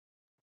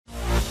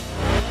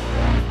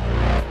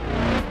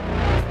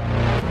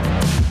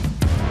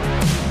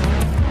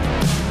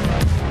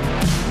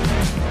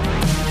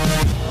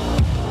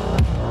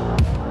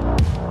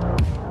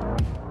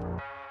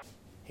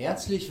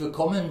Herzlich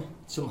willkommen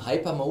zum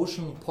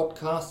Hypermotion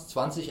Podcast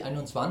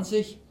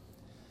 2021.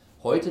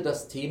 Heute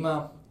das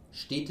Thema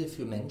Städte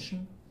für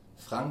Menschen,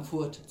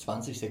 Frankfurt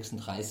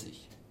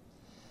 2036.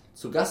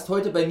 Zu Gast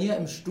heute bei mir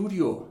im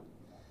Studio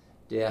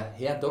der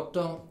Herr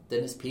Dr.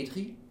 Denis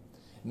Petri,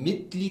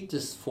 Mitglied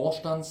des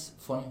Vorstands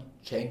von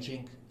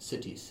Changing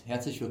Cities.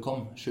 Herzlich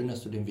willkommen, schön,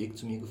 dass du den Weg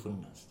zu mir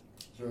gefunden hast.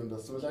 Schön,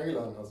 dass du mich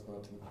eingeladen hast,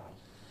 Martin.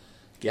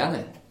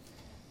 Gerne.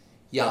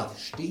 Ja,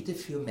 Städte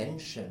für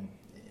Menschen.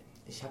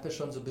 Ich habe ja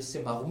schon so ein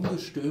bisschen mal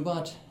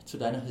rumgestöbert zu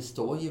deiner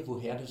Historie,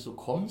 woher du so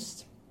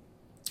kommst.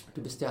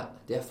 Du bist ja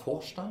der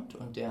Vorstand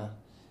und der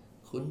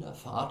Gründer,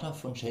 Vater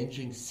von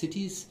Changing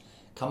Cities.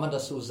 Kann man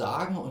das so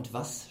sagen? Und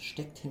was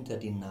steckt hinter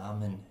dem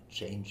Namen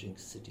Changing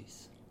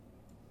Cities?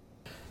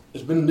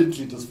 Ich bin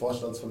Mitglied des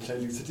Vorstands von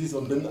Changing Cities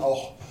und bin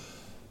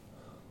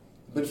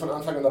von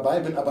Anfang an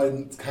dabei, bin aber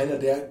keiner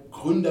der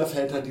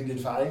Gründerväter, die den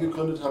Verein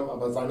gegründet haben,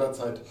 aber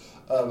seinerzeit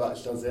war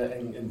ich da sehr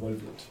eng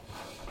involviert.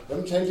 Wir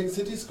haben Changing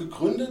Cities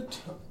gegründet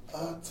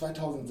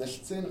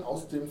 2016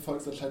 aus dem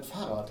Volksentscheid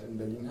Fahrrad in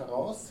Berlin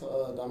heraus.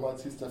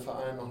 Damals hieß der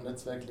Verein noch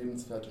Netzwerk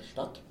lebenswerte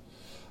Stadt.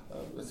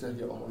 Ist ja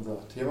hier auch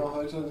unser Thema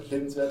heute,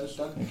 lebenswerte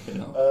Stadt.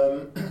 Genau.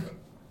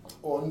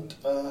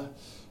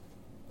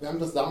 Wir haben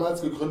das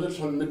damals gegründet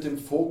schon mit dem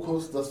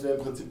Fokus, dass wir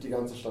im Prinzip die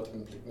ganze Stadt in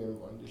den Blick nehmen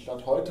wollen. Die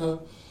Stadt heute,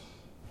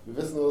 wir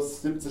wissen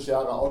es, 70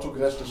 Jahre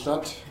autogerechte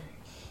Stadt.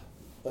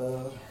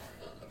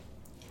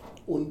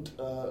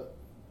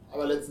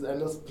 Aber letzten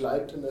Endes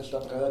bleibt in der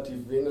Stadt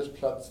relativ wenig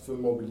Platz für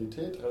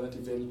Mobilität,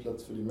 relativ wenig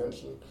Platz für die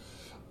Menschen.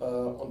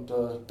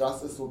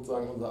 Das ist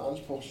sozusagen unser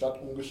Anspruch,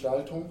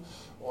 Stadtumgestaltung.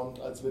 Und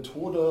als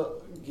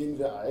Methode gehen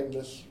wir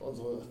eigentlich,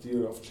 unsere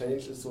Theory of Change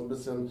ist so ein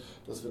bisschen,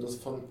 dass wir das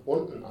von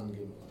unten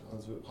angehen wollen.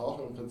 Also wir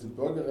brauchen im Prinzip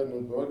Bürgerinnen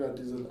und Bürger,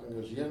 die sich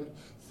engagieren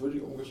für die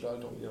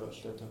Umgestaltung ihrer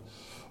Städte.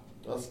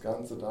 Das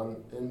Ganze dann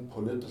in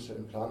politische,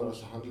 in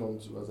planerische Handlungen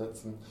zu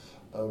übersetzen,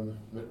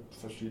 mit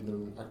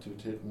verschiedenen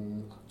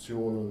Aktivitäten,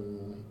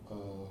 Aktionen,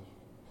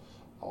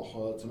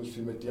 auch ziemlich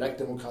viel mit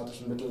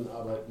direktdemokratischen Mitteln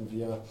arbeiten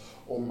wir,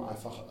 um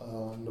einfach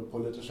eine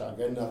politische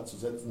Agenda zu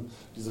setzen,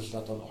 diese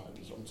Stadt dann auch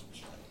endlich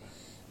umzugestalten.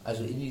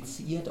 Also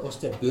initiiert aus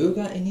der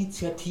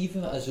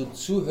Bürgerinitiative, also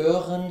zu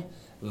hören,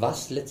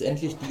 was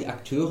letztendlich die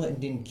Akteure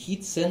in den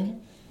Kiezen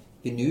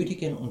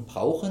benötigen und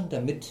brauchen,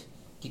 damit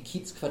die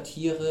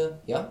Kiezquartiere,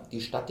 ja,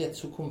 die Stadt der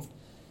Zukunft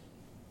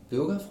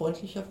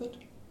bürgerfreundlicher wird?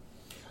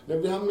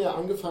 Ja, wir haben ja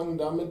angefangen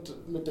damit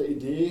mit der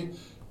Idee,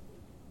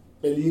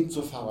 Berlin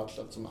zur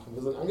Fahrradstadt zu machen.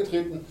 Wir sind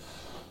angetreten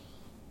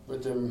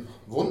mit dem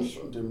Wunsch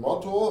und dem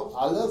Motto,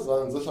 alle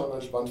sollen sicher und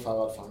entspannt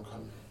Fahrrad fahren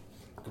können.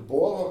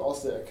 Geboren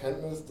aus der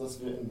Erkenntnis,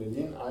 dass wir in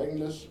Berlin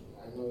eigentlich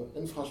eine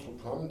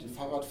Infrastruktur haben, die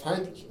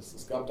fahrradfeindlich ist.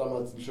 Es gab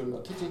damals einen schönen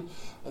Artikel,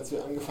 als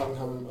wir angefangen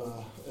haben,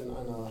 in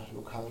einer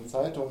lokalen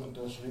Zeitung,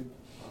 da schrieb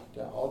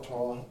der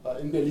Autor,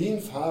 in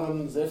Berlin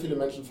fahren sehr viele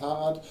Menschen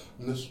Fahrrad,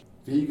 nicht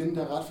wegen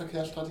der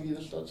Radverkehrsstrategie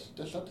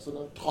der Stadt,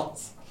 sondern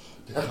trotz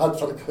der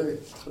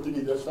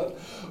Radverkehrsstrategie der Stadt.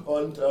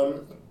 Und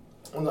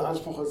unser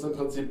Anspruch ist im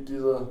Prinzip,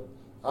 diese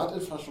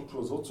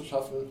Radinfrastruktur so zu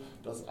schaffen,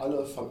 dass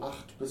alle von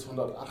 8 bis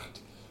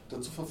 108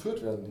 dazu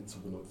verführt werden, die zu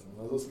benutzen.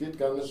 Also es geht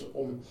gar nicht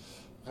um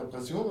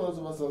Repression oder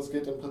sowas, sondern es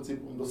geht im Prinzip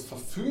um das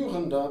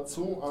Verführen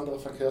dazu, andere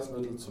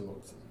Verkehrsmittel zu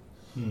nutzen.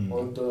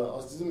 Und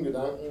aus diesem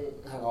Gedanken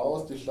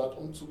heraus die Stadt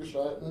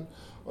umzugestalten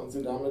und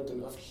sie damit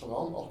den öffentlichen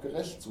Raum auch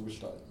gerecht zu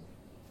gestalten.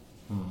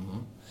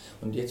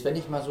 Und jetzt, wenn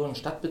ich mal so in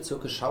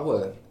Stadtbezirke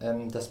schaue,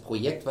 das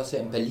Projekt, was ja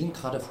in Berlin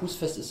gerade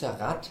fußfest ist, ja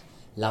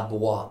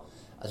Radlabor.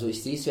 Also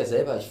ich sehe es ja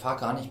selber, ich fahre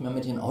gar nicht mehr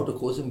mit dem Auto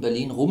groß in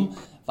Berlin rum,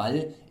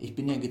 weil ich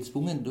bin ja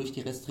gezwungen durch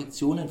die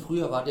Restriktionen.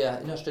 Früher war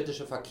der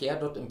innerstädtische Verkehr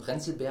dort im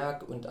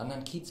Prenzlberg und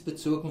anderen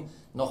Kiezbezirken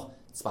noch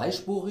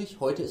zweispurig,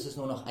 heute ist es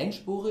nur noch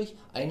einspurig.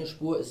 Eine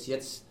Spur ist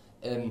jetzt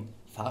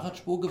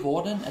Fahrradspur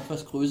geworden,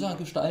 etwas größer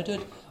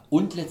gestaltet,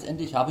 und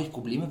letztendlich habe ich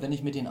Probleme, wenn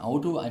ich mit dem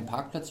Auto einen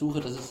Parkplatz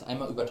suche, dass es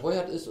einmal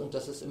überteuert ist und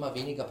dass es immer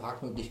weniger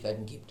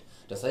Parkmöglichkeiten gibt.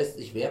 Das heißt,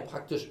 ich wäre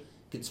praktisch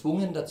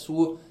gezwungen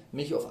dazu,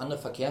 mich auf andere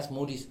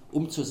Verkehrsmodis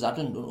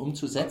umzusatteln und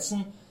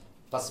umzusetzen,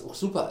 was auch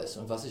super ist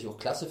und was ich auch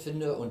klasse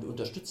finde und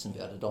unterstützen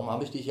werde. Darum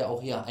habe ich dich ja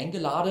auch hier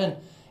eingeladen,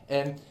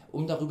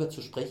 um darüber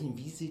zu sprechen,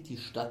 wie sieht die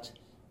Stadt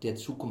der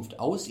Zukunft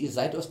aus. Ihr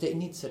seid aus der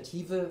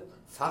Initiative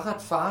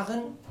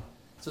Fahrradfahren,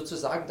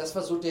 sozusagen, das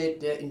war so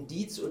der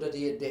Indiz oder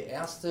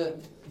der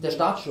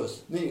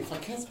Startschuss. Nee,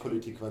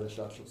 Verkehrspolitik war der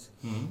Startschuss.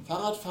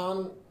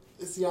 Fahrradfahren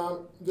ist ja,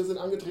 wir sind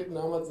angetreten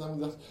damals und haben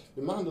gesagt,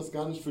 wir machen das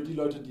gar nicht für die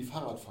Leute, die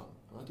Fahrrad fahren.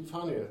 Ja, die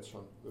fahren ja jetzt schon.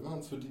 Wir machen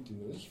es für die, die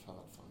nur nicht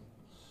Fahrrad fahren.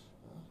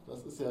 Ja,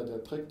 das ist ja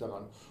der Trick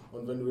daran.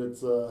 Und wenn du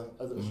jetzt,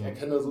 also ich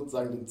erkenne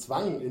sozusagen den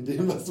Zwang in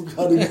dem, was du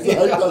gerade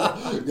gesagt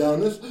hast, gar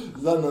nicht,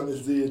 sondern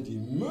ich sehe die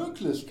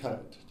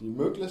Möglichkeit,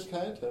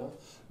 ja,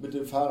 mit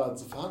dem Fahrrad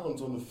zu fahren, und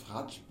so eine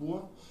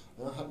Radspur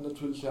hat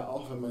natürlich ja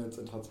auch, wenn man jetzt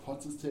in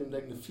Transportsystemen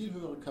denkt, eine viel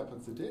höhere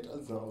Kapazität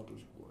als eine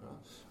Autospur. Ja.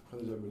 Kann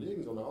sich ja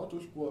überlegen, so eine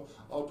Autospur,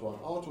 Auto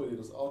an Auto,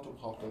 jedes Auto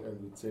braucht dann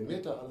irgendwie 10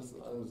 Meter, alles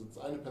in allem sitzt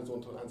eine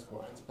Person drin,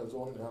 1,1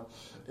 Personen. Ja.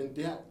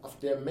 Auf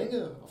der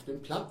Menge, auf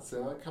dem Platz,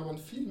 ja, kann man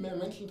viel mehr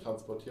Menschen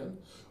transportieren.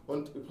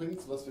 Und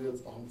übrigens, was wir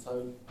jetzt auch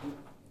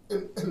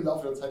im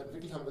Laufe der Zeit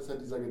entwickelt haben, ist ja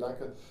dieser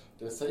Gedanke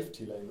der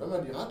Safety Lane. Wenn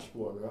man die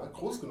Radspur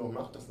groß genug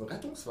macht, dass ein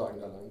Rettungswagen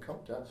da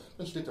langkommt,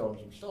 dann steht er auch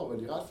nicht im Stau, weil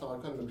die Radfahrer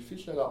können nämlich viel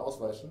schneller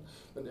ausweichen,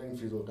 wenn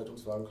irgendwie so ein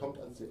Rettungswagen kommt,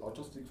 als die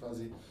Autos, die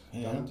quasi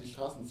damit die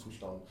Straßen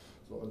zustauen.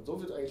 So, und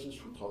so wird eigentlich ein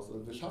Schuh draus.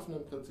 Also wir schaffen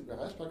im Prinzip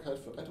Erreichbarkeit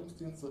für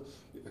Rettungsdienste,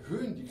 wir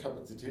erhöhen die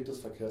Kapazität des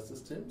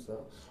Verkehrssystems,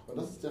 und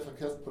das ist der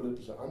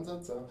verkehrspolitische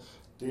Ansatz,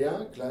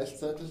 der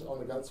gleichzeitig auch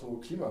eine ganz hohe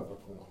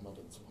Klimawirkung nochmal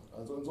dazu hat.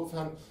 Also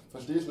insofern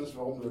verstehe ich nicht,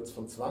 warum du jetzt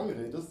von Zwang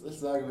redest. Ich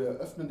sage, wir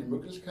eröffnen die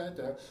Möglichkeit,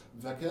 der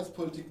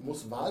Verkehrspolitik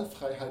muss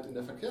Wahlfreiheit in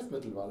der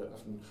Verkehrsmittelwahl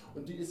eröffnen.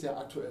 Und die ist ja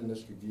aktuell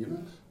nicht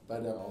gegeben bei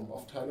der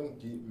Raumaufteilung,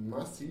 die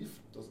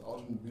massiv das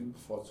Automobil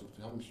bevorzugt.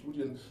 Wir haben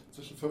Studien,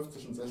 zwischen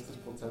 50% und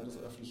 60% des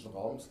öffentlichen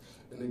Raums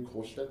in den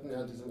Großstädten,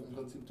 die sind im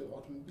Prinzip dem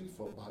Automobil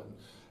vorbehalten.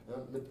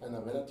 Mit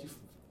einer relativ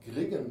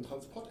geringen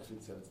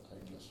Transporteffizienz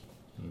eigentlich.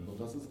 Und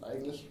das ist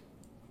eigentlich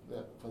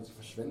quasi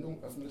Verschwendung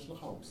öffentlichen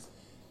Raums.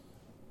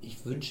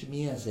 Ich wünsche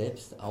mir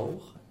selbst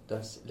auch,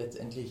 dass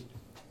letztendlich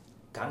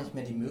gar nicht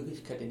mehr die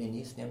Möglichkeit in den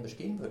nächsten Jahren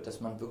bestehen wird,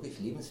 dass man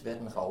wirklich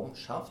lebenswerten Raum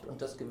schafft und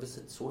dass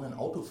gewisse Zonen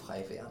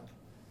autofrei wären.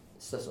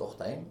 Ist das auch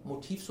dein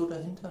Motiv so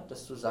dahinter,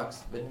 dass du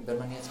sagst, wenn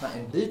man jetzt mal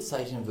ein Bild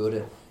zeichnen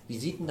würde, wie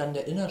sieht denn dann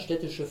der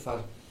innerstädtische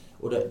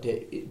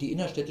die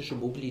innerstädtische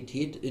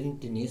Mobilität in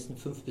den nächsten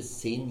 5 bis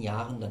 10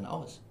 Jahren dann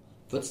aus?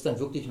 Wird es dann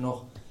wirklich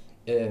noch,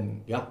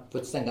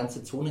 wird es dann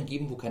ganze Zonen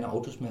geben, wo keine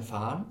Autos mehr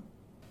fahren?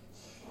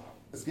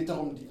 Es geht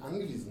darum, die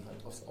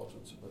Angewiesenheit aufs Auto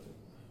zu überwinden.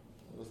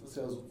 Das ist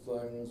ja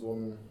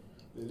sozusagen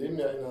wir leben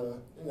ja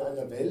in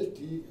einer Welt,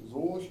 die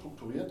so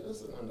strukturiert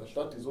ist, in einer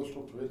Stadt, die so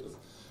strukturiert ist,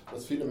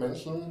 dass viele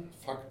Menschen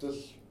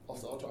faktisch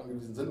aufs Auto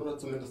angewiesen sind oder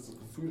zumindest das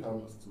Gefühl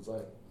haben, es zu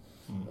sein.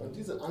 Und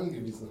diese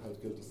Angewiesenheit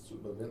gilt es zu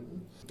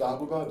überwinden.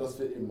 Darüber, dass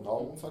wir eben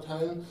Raum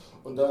verteilen.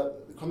 Und da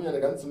kommen ja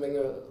eine ganze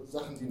Menge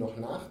Sachen, die noch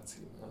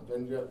nachziehen.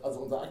 Also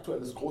unser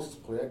aktuelles großes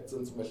Projekt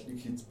sind zum Beispiel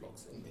die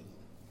Kiezblocks in Berlin.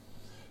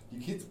 Die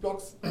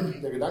Kiezblocks,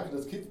 der Gedanke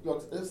des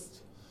Kiezblocks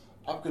ist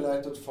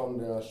abgeleitet von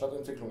der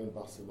Stadtentwicklung in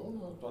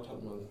Barcelona. Dort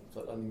hat man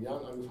seit einigen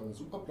Jahren angefangen,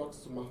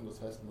 Superblocks zu machen. Das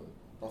heißt,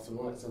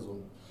 Barcelona ist ja so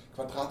ein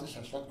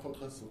quadratischer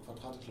Stadtgrundriss, so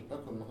quadratische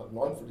Blöcke, und man hat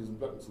 9 von diesen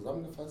Blöcken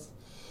zusammengefasst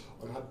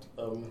und hat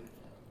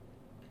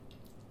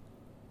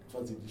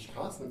quasi die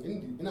Straßen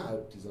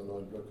innerhalb dieser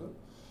 9 Blöcke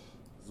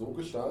so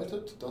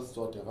gestaltet, dass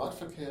dort der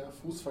Radverkehr,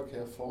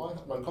 Fußverkehr Vorrang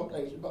hat. Man kommt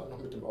eigentlich überall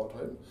noch mit dem Auto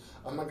hin,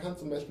 aber man kann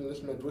zum Beispiel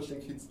nicht mehr durch den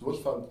Kiez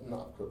durchfahren, um eine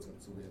Abkürzung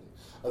zu wählen.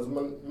 Also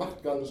man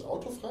macht gar nicht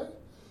autofrei,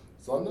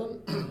 sondern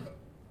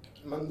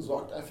man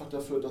sorgt einfach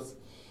dafür, dass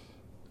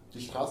die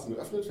Straßen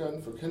geöffnet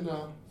werden für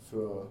Kinder,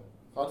 für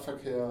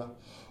Radverkehr,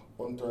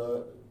 und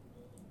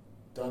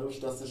dadurch,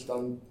 dass sich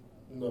dann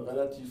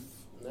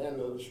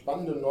eine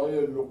spannende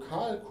neue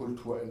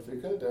Lokal-Kultur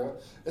entwickelt,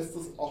 ist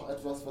es auch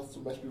etwas, was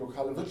zum Beispiel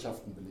lokale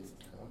Wirtschaften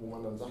belebt, wo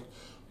man dann sagt,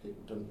 okay,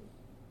 gut, dann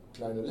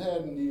kleine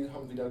Läden, die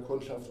haben wieder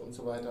Kundschaft und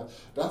so weiter.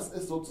 Das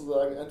ist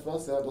sozusagen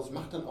etwas, das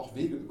macht dann auch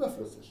Wege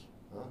überflüssig,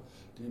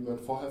 die man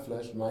vorher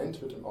vielleicht meint,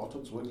 mit dem Auto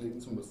zurücklegen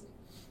zu müssen.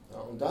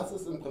 Und das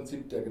ist im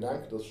Prinzip der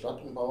Gedanke des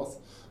Stadtumbaus,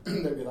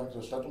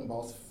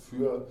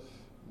 für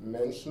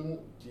Menschen,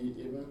 die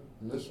eben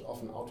nicht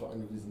auf ein Auto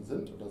angewiesen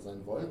sind oder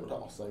sein wollen oder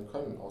auch sein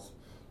können, aus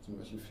zum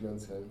Beispiel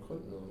finanziellen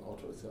Gründen. Ein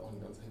Auto ist ja auch ein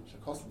ganz erheblicher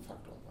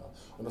Kostenfaktor.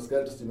 Und das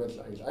Geld, das die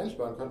Menschen eigentlich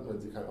einsparen könnten, wenn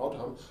sie kein Auto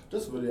haben,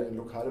 das würde ja in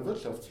lokale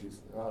Wirtschaft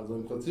fließen. Also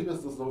im Prinzip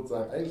ist das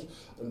sozusagen eigentlich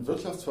ein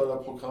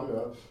Wirtschaftsförderprogramm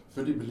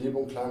für die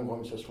Belebung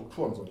kleinräumlicher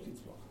Strukturen, so ein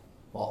Kiezblock.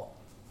 Wow.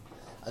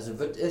 Also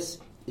wird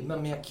es immer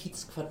mehr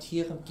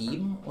Kiezquartiere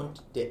geben,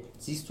 und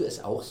siehst du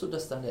es auch so,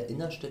 dass dann der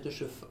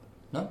innerstädtische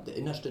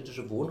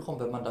Wohnraum,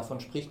 wenn man davon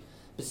spricht,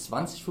 bis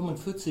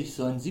 2045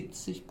 sollen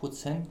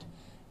 70%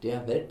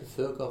 der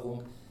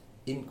Weltbevölkerung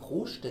in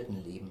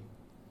Großstädten leben?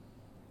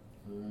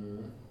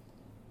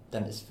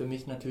 Dann ist für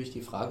mich natürlich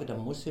die Frage, da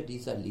muss ja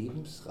dieser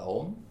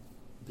Lebensraum,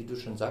 wie du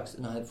schon sagst,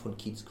 innerhalb von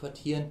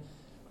Kiezquartieren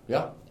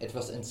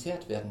etwas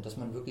entzerrt werden, dass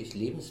man wirklich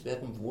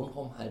lebenswerten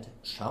Wohnraum halt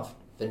schafft,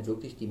 wenn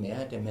wirklich die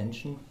Mehrheit der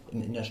Menschen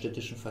im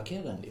innerstädtischen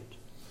Verkehr dann lebt.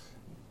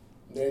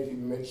 Nee, die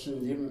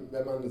Menschen leben,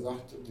 wenn man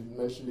sagt, die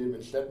Menschen leben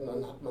in Städten,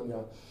 dann hat man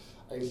ja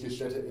eigentlich die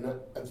Städte,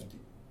 also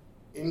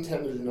die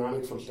interne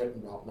Dynamik von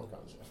Städten überhaupt noch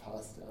gar nicht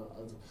erfasst.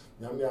 Also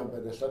wir haben ja bei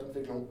der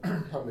Stadtentwicklung,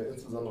 haben wir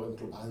insbesondere im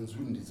globalen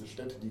Süden diese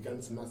Städte, die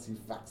ganz massiv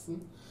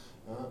wachsen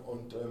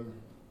und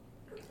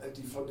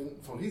die vor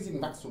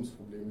riesigen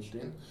Wachstumsproblemen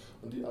stehen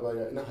und die aber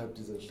ja innerhalb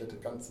dieser Städte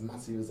ganz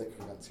massive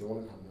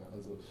Segregationen haben.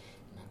 Also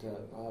man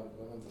hat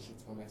wenn man sich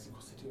jetzt mal Mexico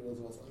City oder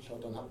sowas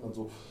anschaut, dann hat man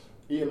so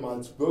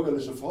ehemals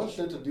bürgerliche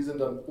Vorstädte, die sind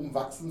dann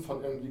umwachsen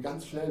von irgendwie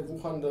ganz schnell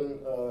wuchernden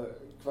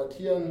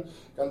Quartieren.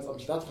 Ganz am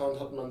Stadtrand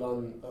hat man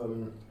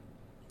dann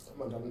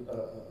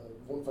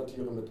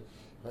Wohnquartiere mit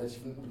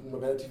einem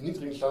relativ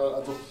niedrigen Standard.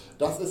 Also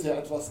das ist ja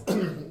etwas,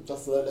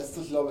 das lässt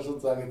sich, glaube ich,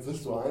 sozusagen jetzt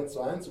nicht so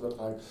 1:1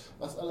 übertragen.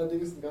 Was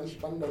allerdings ein ganz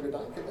spannender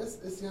Gedanke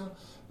ist ja,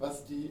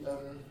 was wir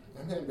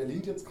haben ja in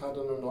Berlin jetzt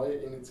gerade eine neue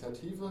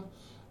Initiative,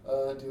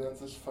 die nennt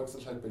sich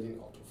Volksentscheid Berlin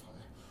autofrei.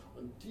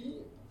 Und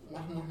die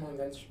machen nochmal einen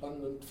ganz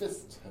spannenden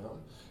Twist.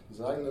 Die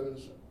sagen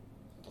nämlich,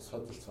 Das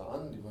hört sich zwar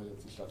an, die wollen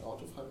jetzt die Stadt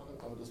autofrei machen,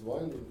 aber das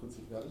wollen die im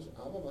Prinzip gar nicht.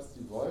 Aber was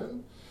die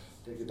wollen,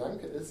 der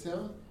Gedanke ist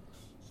ja,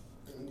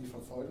 den die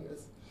verfolgen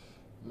ist,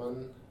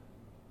 man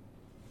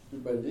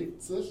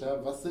überlegt sich, ja,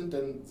 was sind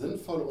denn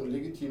sinnvolle und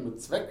legitime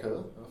Zwecke,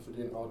 ja, für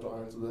die ein Auto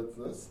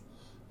einzusetzen ist,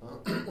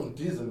 ja, und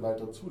die sind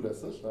weiter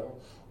zulässig. Ja,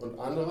 und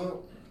andere,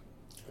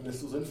 nicht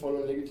so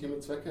sinnvolle und legitime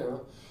Zwecke,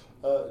 ja,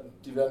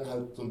 die werden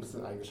halt so ein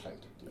bisschen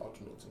eingeschränkt, die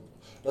Autonutzung.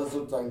 Das ist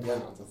sozusagen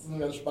deren Ansatz. Das ist ein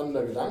ganz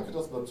spannender Gedanke,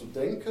 das mal zu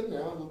denken,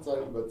 ja,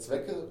 sozusagen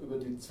über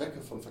die Zwecke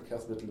von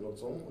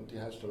Verkehrsmittelnutzung und die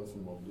Herstellung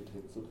von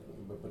Mobilität zu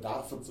denken, über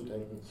Bedarfe zu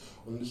denken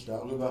und nicht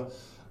darüber,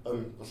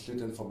 was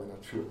steht denn vor meiner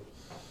Tür.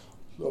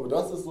 Ich glaube,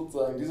 das ist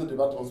sozusagen, diese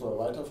Debatte muss man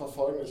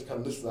weiterverfolgen. Ich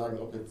kann nicht sagen,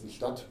 ob jetzt die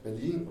Stadt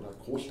Berlin oder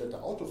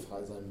Großstädte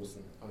autofrei sein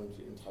müssen,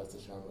 irgendwie in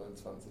 30 Jahren oder in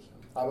 20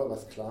 Jahren. Aber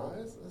was klar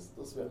ist,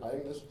 dass wir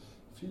eigentlich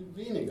viel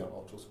weniger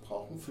Autos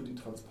brauchen für die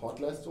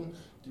Transportleistung,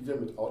 die wir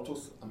mit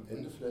Autos am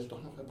Ende vielleicht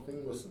doch noch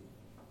erbringen müssen.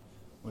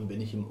 Und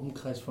wenn ich im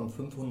Umkreis von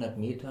 500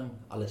 Metern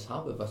alles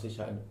habe, was ich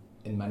ja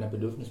in meiner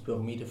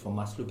Bedürfnispyramide von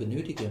Maslow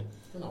benötige,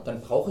 genau, dann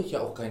brauche ich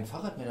ja auch kein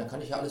Fahrrad mehr, dann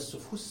kann ich ja alles zu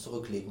Fuß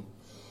zurücklegen.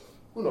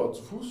 Genau,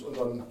 zu Fuß, und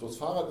dann das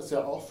Fahrrad ist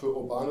ja auch für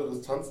urbane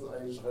Distanzen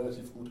eigentlich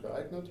relativ gut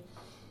geeignet.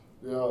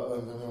 Ja,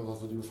 wenn wir uns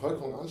so die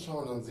Bevölkerung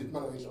anschauen, dann sieht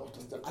man eigentlich auch,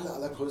 dass der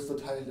allergrößte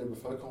Teil der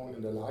Bevölkerung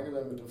in der Lage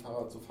wäre, mit dem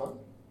Fahrrad zu fahren.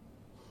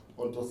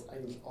 Und dass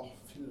eigentlich auch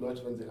viele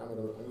Leute, wenn sie einmal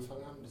damit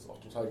angefangen haben, das auch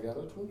total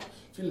gerne tun.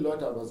 Viele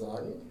Leute aber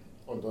sagen,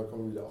 und da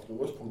kommen wir wieder auf den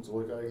Ursprung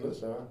zurück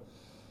eigentlich, ja,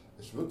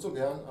 ich würde so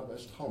gern, aber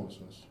ich traue mich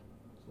nicht.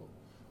 So.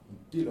 Und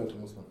die Leute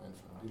muss man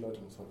einfangen, die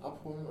Leute muss man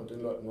abholen und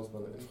den Leuten muss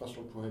man eine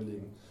Infrastruktur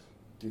hinlegen,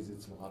 die sie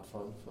zum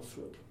Radfahren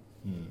verführt.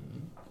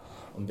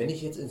 Und wenn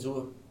ich jetzt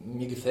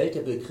mir gefällt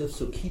der Begriff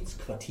so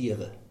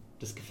Kiezquartiere,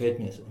 das gefällt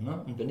mir so,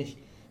 ne? Und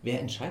wer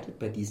entscheidet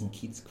bei diesen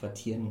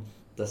Kiezquartieren,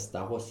 dass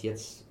daraus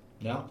jetzt,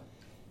 ja,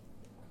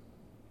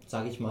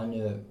 sage ich mal,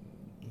 eine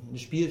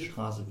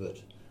Spielstraße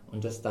wird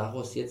und dass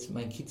daraus jetzt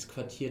mein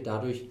Kiezquartier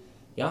dadurch,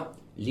 ja,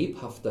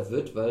 lebhafter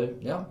wird, weil,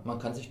 ja, man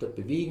kann sich dort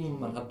bewegen,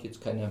 man hat jetzt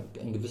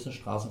in gewissen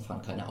Straßen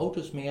fahren keine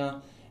Autos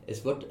mehr,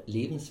 es wird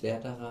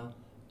lebenswerterer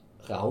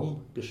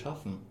Raum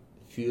geschaffen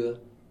für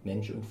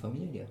Mensch und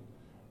Familie.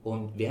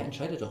 Und wer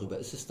entscheidet darüber?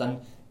 Ist es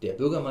dann der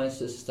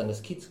Bürgermeister, ist es dann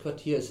das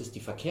Kiezquartier, ist es die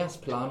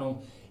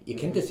Verkehrsplanung? Ihr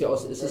kennt es ja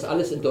aus, es ist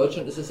alles in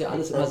Deutschland, es ist ja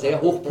alles immer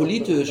sehr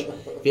hochpolitisch.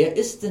 Wer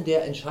ist denn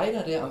der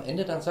Entscheider, der am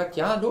Ende dann sagt,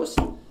 ja los,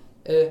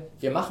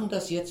 wir machen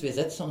das jetzt, wir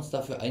setzen uns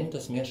dafür ein,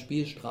 dass mehr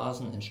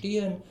Spielstraßen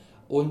entstehen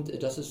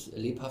und dass es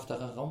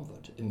lebhafterer Raum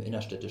wird im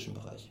innerstädtischen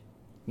Bereich?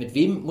 Mit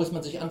wem muss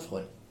man sich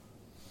anfreunden?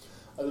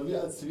 Also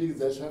wir als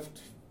Zivilgesellschaft,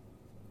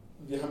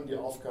 wir haben die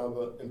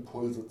Aufgabe,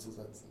 Impulse zu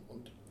setzen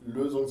und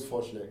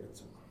Lösungsvorschläge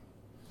zu machen.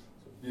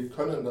 Wir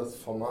können das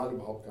formal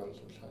überhaupt gar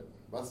nicht entscheiden.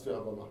 Was wir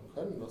aber machen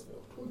können, was wir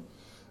auch tun,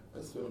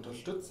 ist, wir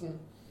unterstützen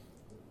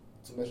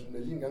zum Beispiel in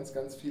Berlin ganz,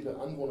 ganz viele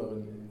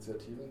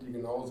Anwohnerinneninitiativen, die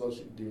genau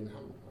solche Ideen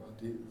haben,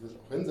 die sich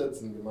auch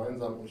hinsetzen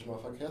gemeinsam und schon mal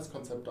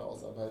Verkehrskonzepte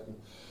ausarbeiten,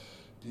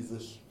 die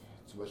sich,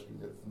 zum Beispiel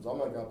letzten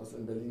Sommer gab es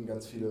in Berlin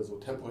ganz viele so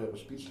temporäre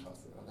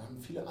Spielstraßen. Da haben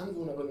viele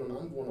Anwohnerinnen und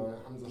Anwohner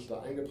haben sich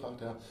da eingebracht,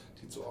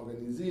 die zu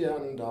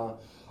organisieren, da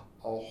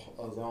auch,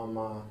 sagen wir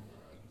mal,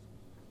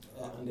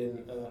 an den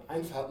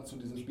Einfahrten zu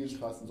diesen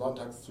Spielstraßen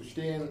sonntags zu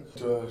stehen,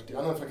 die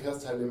anderen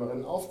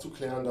Verkehrsteilnehmerinnen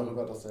aufzuklären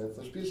darüber, dass da jetzt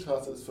eine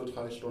Spielstraße ist für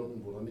 3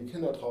 Stunden, wo dann die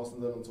Kinder draußen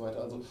sind und so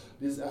weiter. Also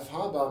dieses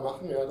erfahrbar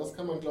machen, ja, das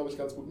kann man, glaube ich,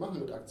 ganz gut machen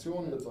mit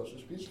Aktionen, mit solchen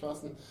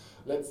Spielstraßen.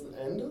 Letzten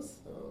Endes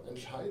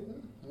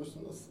entscheiden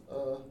müssen es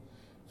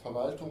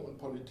Verwaltung und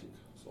Politik.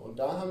 So, und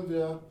da haben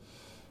wir,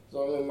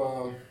 sagen wir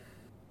mal,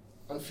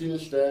 an vielen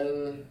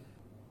Stellen,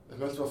 ich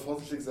möchte mal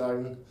vorsichtig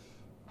sagen,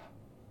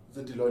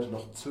 sind die Leute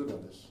noch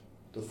zögerlich,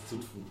 das zu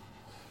tun.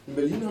 In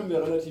Berlin haben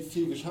wir relativ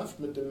viel geschafft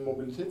mit dem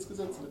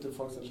Mobilitätsgesetz, mit dem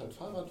Volksentscheid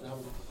Fahrrad. Wir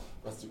haben,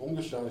 was die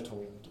Umgestaltung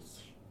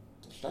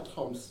des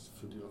Stadtraums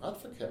für den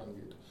Radverkehr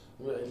angeht,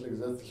 haben wir eigentlich eine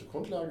gesetzliche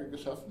Grundlage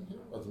geschaffen hier.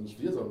 Also nicht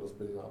wir, sondern das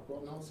Berliner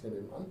Abgeordnetenhaus hier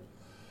nebenan.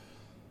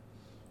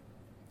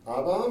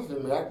 Aber wir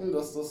merken,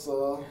 dass das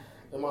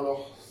immer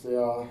noch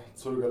sehr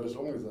zögerlich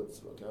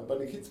umgesetzt wird. Ja. Bei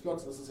den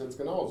Kiezblogs ist es jetzt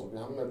genauso. Wir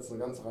haben jetzt eine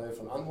ganze Reihe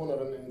von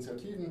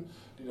Anwohnerinneninitiativen,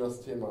 die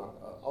das Thema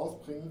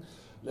ausbringen.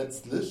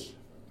 Letztlich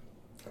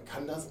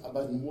kann das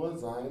aber nur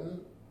sein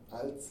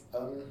als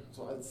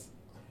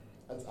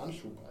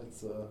Anschub,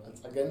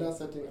 als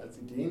Agenda-Setting, als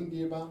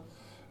Ideengeber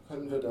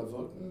können wir da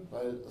wirken,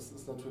 weil es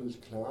ist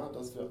natürlich klar,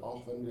 dass wir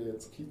auch, wenn wir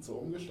jetzt Kieze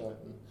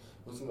umgestalten,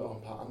 müssen wir auch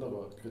ein paar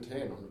andere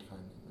Kriterien noch mit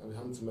reinnehmen. Ja, wir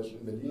haben zum Beispiel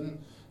in Berlin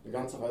eine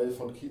ganze Reihe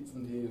von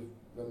Kiezen, die,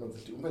 wenn man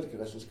sich die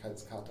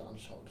Umweltgerechtigkeitskarte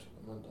anschaut,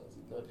 wenn man da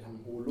sieht, die haben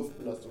hohe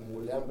Luftbelastung,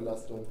 hohe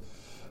Lärmbelastung,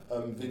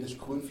 wenig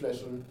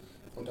Grünflächen,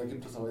 und da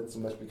gibt es aber jetzt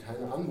zum Beispiel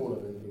keine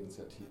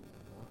Anwohnerinneninitiativen.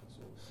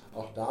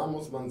 Auch da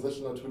muss man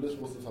sich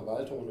natürlich, muss die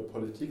Verwaltung und die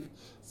Politik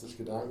sich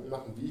Gedanken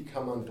machen, wie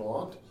kann man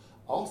dort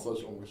auch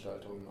solche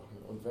Umgestaltungen machen.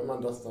 Und wenn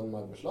man das dann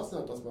mal beschlossen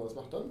hat, dass man das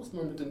macht, dann muss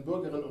man mit den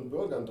Bürgerinnen und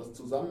Bürgern das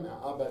zusammen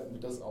erarbeiten, wie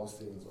das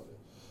aussehen soll.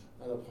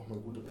 Ja, da braucht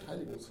man gute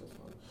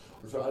Beteiligungsverfahren.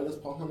 Und für all das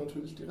braucht man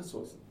natürlich die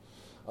Ressourcen.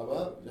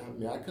 Aber wir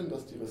merken,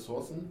 dass die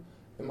Ressourcen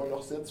immer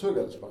noch sehr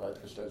zögerlich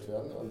bereitgestellt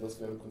werden. Also dass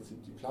wir im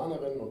Prinzip die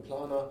Planerinnen und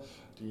Planer,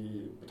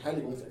 die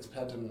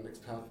Beteiligungsexpertinnen und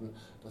Experten,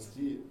 dass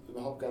die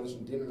überhaupt gar nicht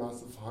in dem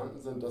Maße vorhanden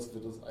sind, dass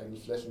wir das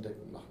eigentlich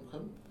flächendeckend machen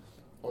können.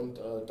 Und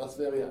das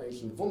wäre ja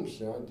eigentlich ein Wunsch,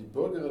 ja, die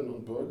Bürgerinnen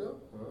und Bürger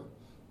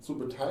zu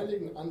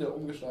beteiligen an der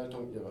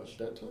Umgestaltung ihrer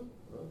Städte.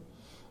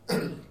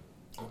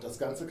 Und das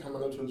Ganze kann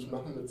man natürlich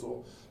machen mit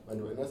so, weil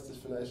du erinnerst dich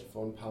vielleicht,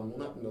 vor ein paar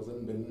Monaten, da sind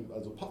in Berlin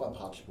also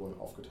Pop-up-Radspuren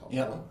aufgetaucht.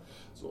 Ja. Ja?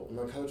 So, und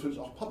man kann natürlich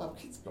auch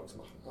Pop-up-Kiezblogs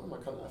machen. Ja? Man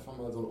kann einfach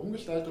mal so eine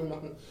Umgestaltung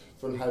machen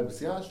für ein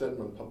halbes Jahr, stellt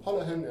man ein paar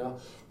Poller hin, ja?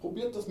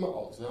 Probiert das mal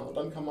aus. Ja? Und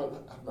dann hat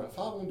man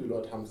Erfahrung, die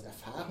Leute haben es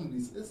erfahren, wie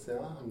es ist,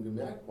 ja? Haben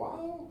gemerkt,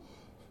 wow,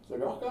 ist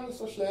ja auch gar nicht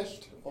so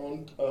schlecht.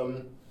 Und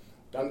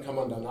dann kann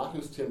man danach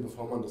justieren,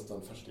 bevor man das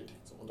dann verstetigt.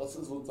 So, und das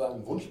ist sozusagen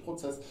ein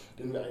Wunschprozess,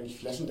 den wir eigentlich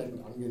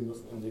flächendeckend angehen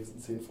müssen in den nächsten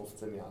 10,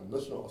 15 Jahren.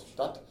 Nicht nur aus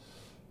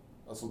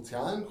aus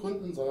sozialen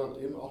Gründen, sondern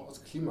eben auch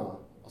aus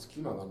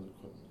Klimawandelgründen.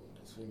 Und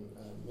deswegen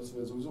müssen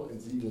wir sowieso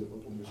entsiegeln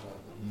und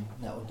umgestalten.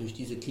 Ja, und durch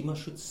diese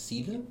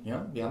Klimaschutzziele,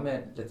 ja, wir haben ja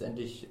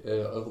letztendlich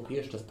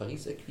europäisch das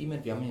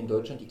Paris-Agreement, wir haben hier in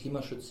Deutschland die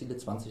Klimaschutzziele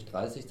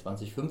 2030,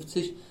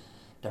 2050.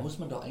 Da muss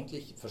man doch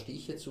eigentlich, verstehe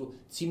ich jetzt so,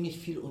 ziemlich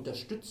viel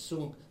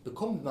Unterstützung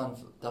bekommen, wenn man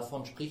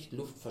davon spricht,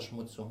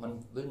 Luftverschmutzung, man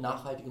will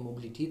nachhaltige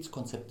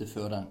Mobilitätskonzepte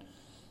fördern.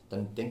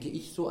 Dann denke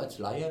ich so als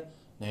Laie,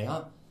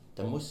 naja,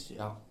 dann muss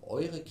ja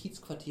eure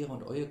Kiezquartiere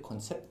und eure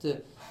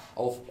Konzepte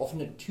auf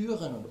offene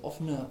Türen und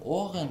offene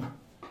Ohren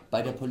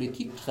bei der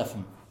Politik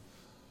treffen.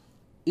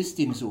 Ist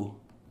dem so?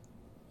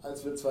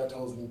 Als wir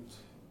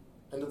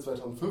Ende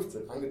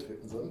 2015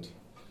 angetreten sind,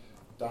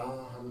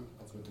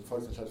 also mit dem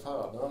Volksentscheid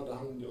Fahrrad, da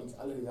haben die uns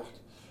alle gedacht,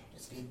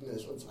 das geht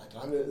nicht und so weiter.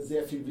 Da haben wir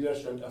sehr viel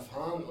Widerstand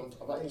erfahren,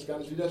 aber eigentlich gar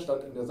nicht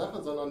Widerstand in der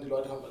Sache, sondern die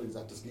Leute haben alle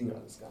gesagt, das ging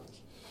alles gar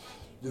nicht.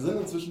 Wir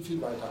sind inzwischen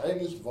viel weiter.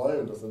 Eigentlich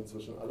wollen das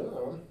inzwischen alle,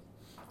 ja.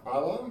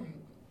 Aber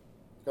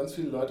ganz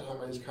viele Leute haben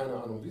eigentlich keine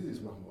Ahnung, wie sie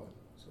es machen wollen.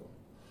 So.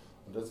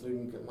 Und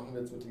deswegen machen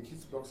wir jetzt mit den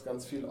Kiezblogs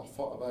ganz viel auch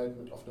Vorarbeit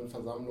mit offenen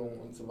Versammlungen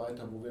und so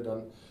weiter, wo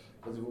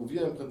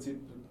wir im Prinzip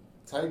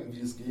zeigen,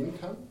 wie es gehen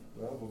kann,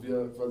 ja, wo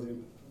wir quasi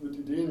mit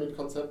Ideen, mit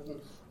Konzepten,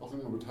 auch wie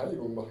man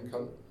Beteiligung machen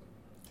kann,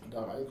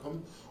 da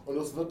reinkommen. Und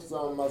das wird,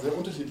 sagen wir mal, sehr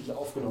unterschiedlich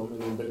aufgenommen in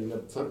den Berliner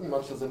Bezirken.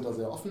 Manche sind da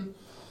sehr offen,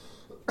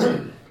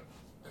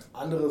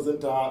 andere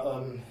sind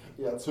da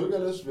eher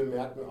zögerlich. Wir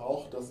merken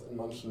auch, dass in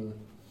manchen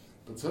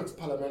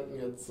Bezirksparlamenten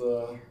jetzt,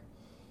 sagen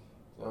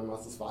wir mal,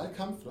 es ist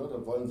Wahlkampf, ne?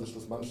 Da wollen sich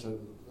das manche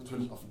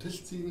natürlich auf den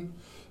Tisch ziehen,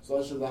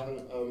 solche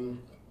Sachen.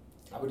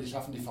 Aber die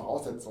schaffen die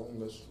Voraussetzungen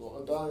nicht. So.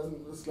 Und da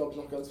ist, glaube ich,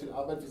 noch ganz viel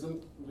Arbeit.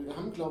 Wir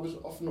haben, glaube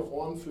ich, offene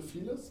Ohren für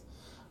vieles.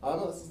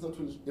 Aber es ist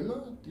natürlich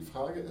immer die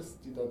Frage,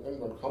 die dann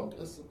irgendwann kommt,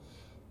 ist,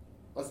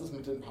 was ist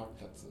mit den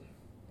Parkplätzen?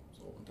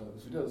 So, und da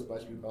ist wieder das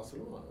Beispiel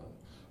Barcelona. Ja.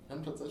 Wir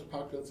haben tatsächlich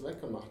Parkplätze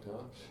weggemacht.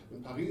 Ja.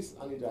 In Paris,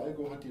 Anne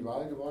Hidalgo hat die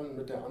Wahl gewonnen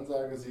mit der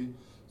Ansage, sie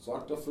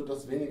sorgt dafür,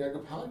 dass weniger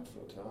geparkt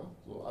wird. Ja.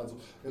 So, also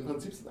im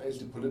Prinzip sind eigentlich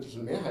die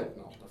politischen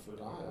Mehrheiten auch dafür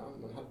da. Ja.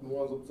 Man hat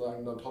nur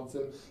sozusagen dann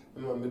trotzdem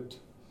immer mit,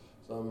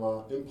 sagen wir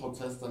mal, im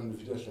Prozess dann mit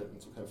Widerständen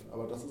zu kämpfen.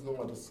 Aber das ist nun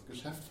mal das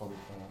Geschäft von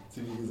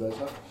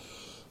Zivilgesellschaft,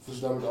 sich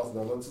damit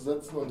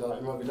auseinanderzusetzen und da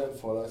immer wieder in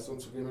Vorleistung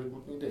zu gehen mit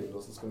guten Ideen.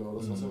 Das ist genau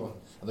das, was wir machen.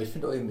 Aber ich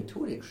finde eure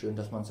Methodik schön,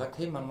 dass man sagt,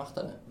 hey,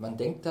 man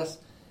denkt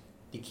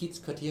die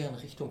Kiezquartiere in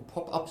Richtung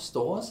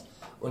Pop-up-Stores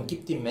und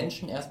gibt den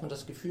Menschen erstmal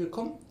das Gefühl,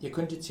 komm, ihr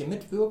könnt jetzt hier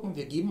mitwirken,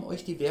 wir geben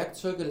euch die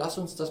Werkzeuge, lass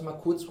uns das mal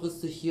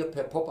kurzfristig hier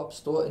per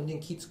Pop-up-Store in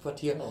den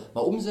Kiezquartieren mal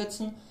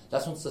umsetzen,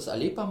 lass uns das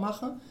erlebbar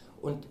machen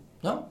und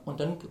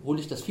dann hole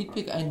ich das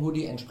Feedback ein, hole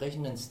die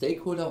entsprechenden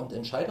Stakeholder und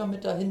Entscheider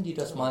mit dahin, die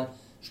das mal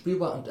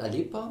spürbar und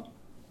erlebbar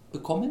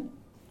bekommen.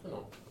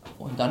 Genau.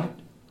 Und dann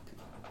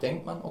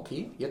denkt man,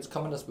 okay, jetzt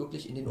kann man das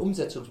wirklich in den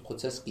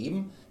Umsetzungsprozess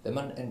geben, wenn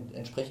man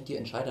entsprechend die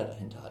Entscheider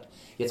dahinter hat.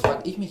 Jetzt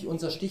frage ich mich,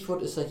 unser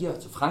Stichwort ist ja hier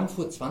zu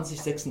Frankfurt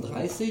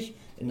 2036,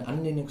 in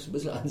Anlehnung ein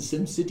bisschen an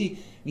SimCity.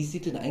 Wie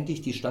sieht denn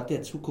eigentlich die Stadt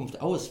der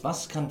Zukunft aus?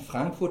 Was kann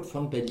Frankfurt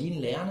von Berlin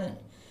lernen?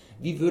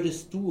 Wie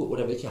würdest du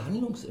oder welche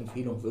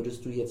Handlungsempfehlung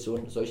würdest du jetzt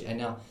solch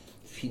einer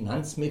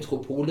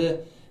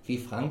Finanzmetropole wie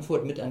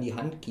Frankfurt mit an die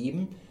Hand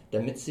geben,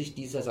 damit sich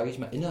dieser, sage ich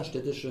mal,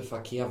 innerstädtische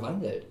Verkehr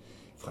wandelt?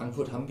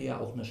 Frankfurt haben wir ja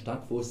auch eine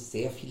Stadt, wo es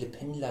sehr viele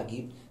Pendler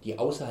gibt, die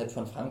außerhalb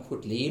von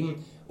Frankfurt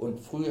leben und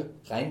früh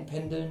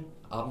reinpendeln,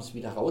 abends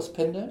wieder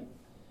rauspendeln.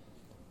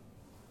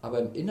 Aber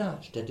im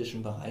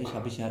innerstädtischen Bereich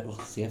habe ich ja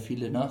auch sehr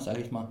viele,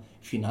 sage ich mal,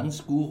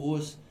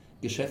 Finanzgurus,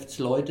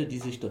 Geschäftsleute, die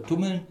sich dort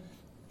tummeln.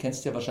 Du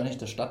kennst ja wahrscheinlich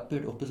das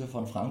Stadtbild auch ein bisschen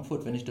von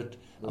Frankfurt, wenn ich dort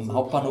am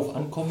Hauptbahnhof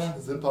ankomme.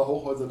 Es sind ein paar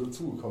Hochhäuser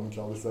dazugekommen,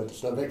 glaube ich, seit ich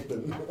da weg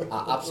bin.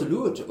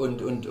 Absolut.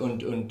 Und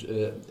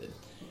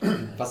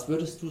was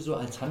würdest du so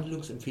als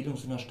Handlungsempfehlung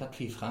so einer Stadt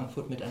wie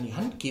Frankfurt mit an die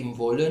Hand geben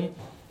wollen,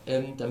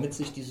 damit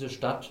sich diese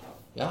Stadt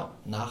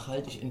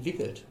nachhaltig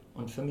entwickelt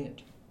und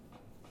firmiert?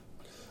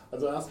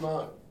 Also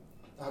erstmal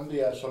haben wir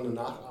ja schon eine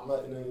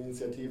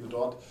Nachahmerinitiative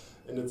dort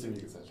in der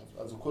Zivilgesellschaft.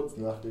 Also kurz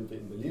nachdem wir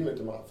in Berlin mit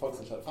dem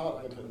Volksentscheid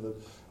Fahrrad eingetreten sind,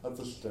 hat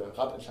sich der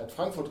Radentscheid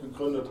Frankfurt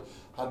gegründet,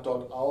 hat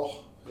dort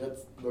auch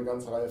jetzt eine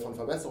ganze Reihe von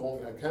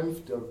Verbesserungen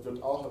erkämpft. Der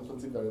wird auch im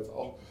Prinzip dann jetzt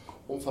auch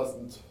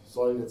umfassend,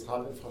 sollen jetzt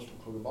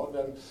Radinfrastruktur gebaut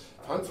werden.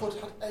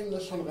 Frankfurt hat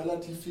eigentlich schon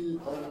relativ viel,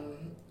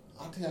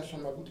 hatte ja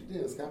schon mal gute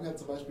Ideen. Es gab ja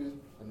zum Beispiel,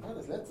 wann war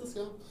das, letztes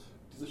Jahr,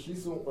 diese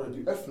Schließung oder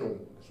die Öffnung,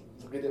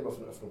 ich rede immer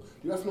von Öffnung,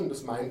 die Öffnung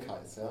des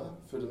Mainkais, ja,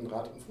 für den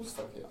Rad- und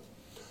Fußverkehr.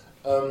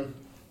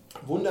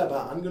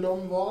 Wunderbar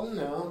angenommen worden,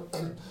 ja,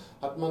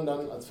 hat man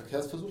dann als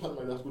Verkehrsversuch, hat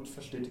man gedacht, gut,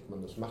 verstetigt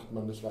man das, macht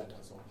man nicht weiter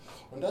so.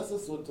 Und das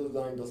ist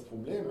sozusagen das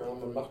Problem, ja,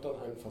 man macht dann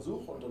einen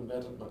Versuch und dann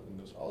wertet man ihn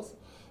nicht aus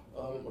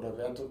oder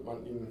wertet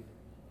man ihn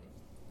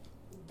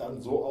dann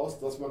so aus,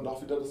 dass man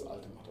doch wieder das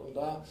Alte macht. Und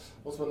da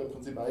muss man im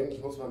Prinzip,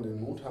 eigentlich muss man den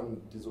Mut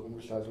haben, diese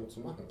Umgestaltung zu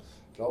machen.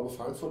 Ich glaube,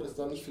 Frankfurt ist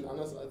da nicht viel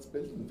anders als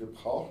Berlin. Wir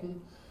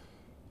brauchen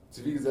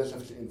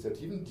zivilgesellschaftliche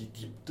Initiativen, die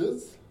gibt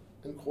es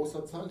in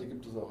großer Zahl, die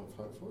gibt es auch in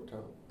Frankfurt.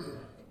 Ja.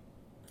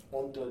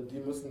 Und die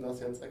müssen das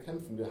jetzt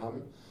erkämpfen. Wir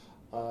haben,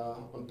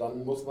 und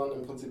dann muss man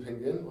im Prinzip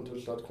hingehen und den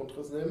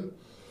Stadtgrundriss nehmen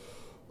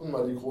und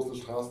mal die großen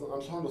Straßen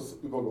anschauen, das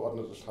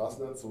übergeordnete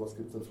Straßennetz, sowas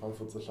gibt es in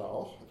Frankfurt sicher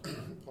auch.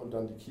 Und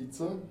dann die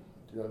Kieze,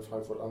 die dann in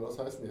Frankfurt anders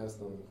heißen, die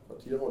heißen dann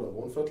Quartiere oder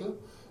Wohnviertel,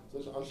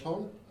 sich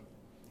anschauen.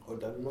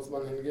 Und dann muss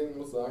man hingehen und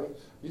muss sagen,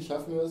 wie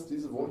schaffen wir es,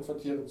 diese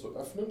Wohnquartiere zu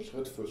öffnen,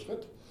 Schritt für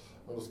Schritt.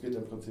 Und das geht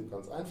im Prinzip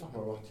ganz einfach.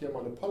 Man macht hier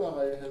mal eine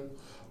Pollerreihe hin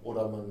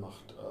oder man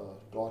macht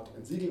dort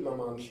entsiegelt man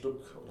mal ein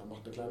Stück oder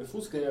macht eine kleine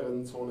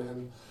Fußgängerinnenzone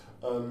hin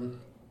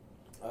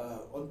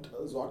und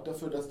sorgt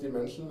dafür, dass die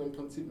Menschen im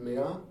Prinzip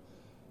mehr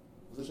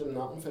sich im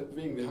Nahumfeld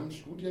bewegen. Wir haben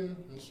Studien,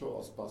 nicht nur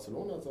aus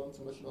Barcelona, sondern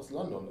zum Beispiel aus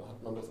London. Da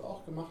hat man das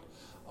auch gemacht.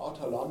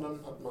 Outer London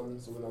hat man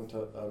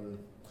sogenannte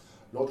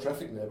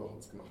Low-Traffic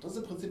Neighborhoods gemacht. Das ist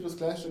im Prinzip das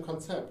gleiche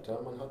Konzept. Ja.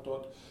 Man hat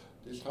dort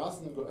die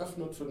Straßen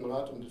geöffnet für den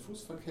Rad- und den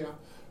Fußverkehr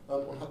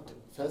und hat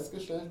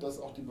festgestellt, dass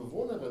auch die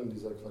Bewohnerinnen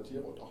dieser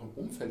Quartiere und auch im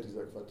Umfeld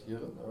dieser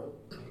Quartiere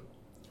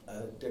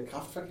der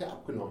Kraftverkehr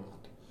abgenommen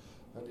hat.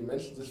 Ja, die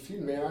Menschen sich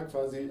viel mehr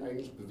quasi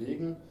eigentlich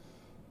bewegen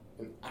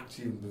in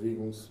aktiven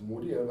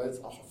Bewegungsmodi, weil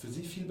es auch für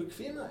sie viel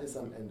bequemer ist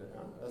am Ende.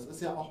 Ja. Es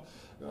ist ja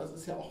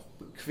auch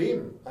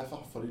bequem,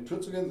 einfach vor die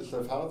Tür zu gehen, sich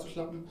schnell Fahrrad zu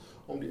schnappen,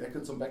 um die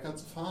Ecke zum Bäcker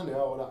zu fahren,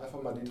 ja, oder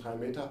einfach mal die 3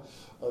 Meter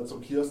zum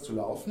Kiosk zu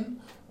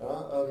laufen.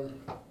 Ja,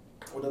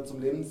 oder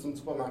zum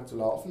Supermarkt zu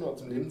laufen oder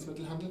zum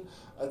Lebensmittelhandel,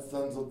 als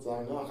dann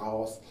sozusagen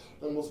raus.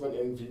 Dann muss man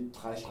irgendwie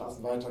 3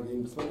 Straßen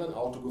weitergehen, bis man ein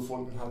Auto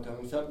gefunden hat. Ja,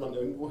 dann fährt man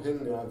irgendwo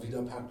hin, ja,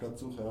 wieder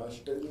Parkplatzsuche, ja,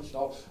 stellt den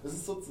Stau. Es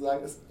ist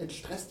sozusagen, es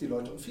entstresst die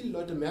Leute und viele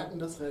Leute merken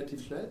das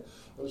relativ schnell.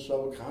 Und ich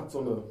glaube, gerade so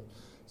eine,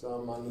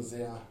 sagen wir mal, eine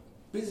sehr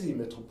busy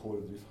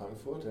Metropole wie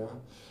Frankfurt, ja,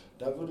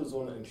 da würde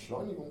so eine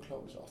Entschleunigung,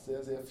 glaube ich, auch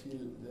sehr, sehr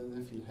viel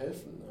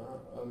helfen,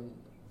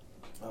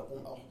 ja,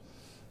 um auch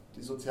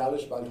die soziale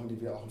Spaltung,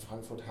 die wir auch in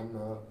Frankfurt haben,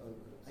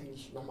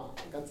 eigentlich nochmal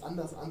ganz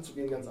anders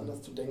anzugehen, ganz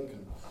anders zu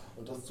denken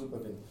und das zu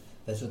überwinden.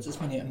 Weil sonst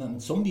ist man ja immer im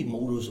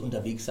Zombie-Modus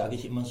unterwegs, sage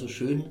ich immer so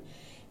schön.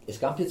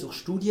 Es gab jetzt auch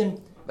Studien,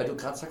 weil du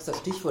gerade sagst, das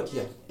Stichwort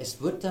hier,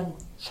 es wird dann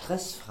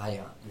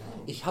stressfreier. Ja.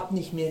 Ich habe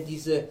nicht mehr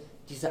diese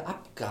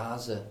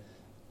Abgase.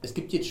 Es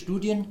gibt jetzt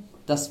Studien,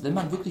 dass wenn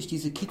man wirklich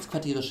diese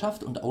Kiezquartiere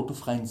schafft und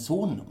autofreien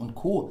Zonen und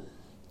Co.,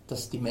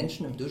 dass die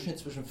Menschen im Durchschnitt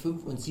zwischen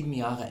 5 und 7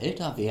 Jahre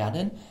älter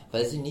werden,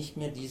 weil sie nicht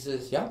mehr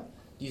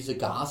diese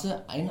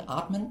Gase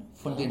einatmen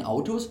von den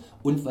Autos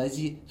und weil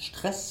sie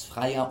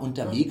stressfreier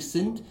unterwegs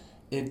sind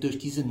durch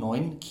diese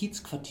neuen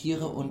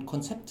Kiezquartiere und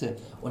Konzepte.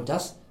 Und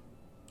das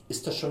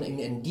ist doch schon ein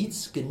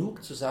Indiz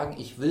genug zu sagen,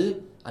 ich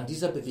will an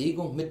dieser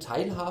Bewegung mit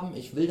teilhaben,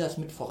 ich will das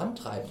mit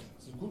vorantreiben.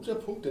 Das ist ein guter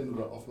Punkt, den du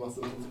da aufmachst,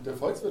 im Prinzip der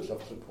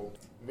volkswirtschaftliche Punkt.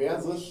 Wer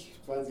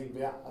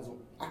also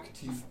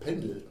aktiv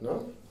pendelt,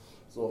 ne?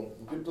 So,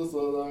 gibt es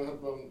sozusagen,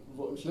 hat man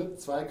so im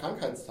Schnitt 2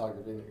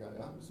 Krankheitstage weniger,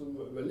 ja? Müssen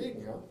wir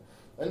überlegen, ja?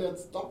 Wenn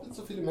jetzt doppelt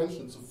so viele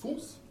Menschen zu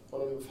Fuß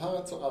oder mit dem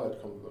Fahrrad zur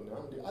Arbeit kommen würden, ja,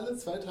 und die alle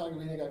 2 Tage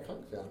weniger krank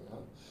wären, ja,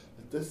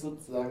 das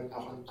sozusagen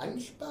auch an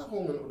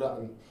Einsparungen oder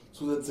an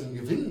zusätzlichen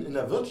Gewinnen in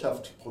der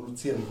Wirtschaft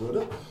produzieren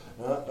würde,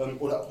 ja,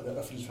 oder auch in der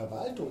öffentlichen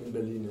Verwaltung in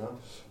Berlin, ja,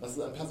 was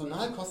es an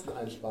Personalkosten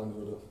einsparen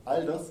würde.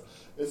 All das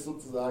ist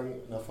sozusagen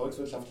in der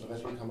volkswirtschaftlichen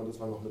Rechnung, kann man das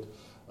mal noch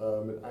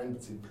mit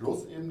einbeziehen,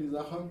 plus eben die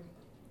Sache.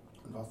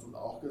 Und du hast es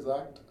auch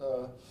gesagt,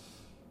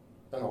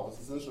 genau, es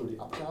ist nicht nur die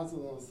Abgase,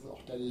 sondern es ist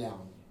auch der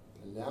Lärm.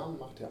 Der Lärm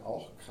macht ja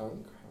auch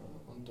krank.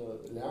 Ja?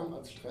 Und Lärm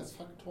als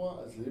Stressfaktor,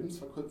 als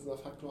lebensverkürzender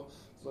Faktor,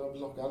 ist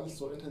noch gar nicht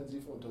so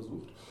intensiv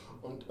untersucht.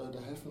 Und da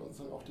helfen uns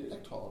dann auch die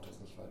Elektroautos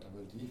nicht weiter,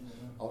 weil die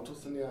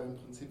Autos sind ja im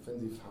Prinzip, wenn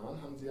sie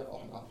fahren, haben sie ja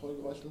auch ein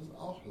Abrollgeräusch, das ist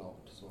auch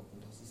laut. So.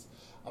 Und das ist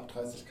ab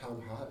 30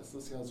 km/h ist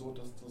es ja so,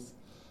 dass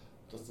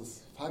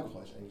das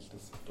Fahrgeräusch eigentlich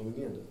das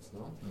Dominierende ist. Ne?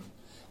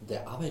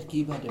 Der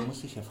Arbeitgeber, der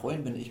muss sich ja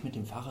freuen, wenn ich mit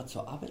dem Fahrrad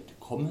zur Arbeit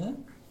komme.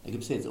 Da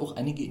gibt es ja jetzt auch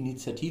einige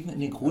Initiativen in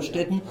den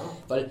Großstädten,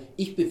 weil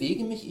ich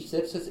bewege mich, ich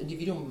selbst als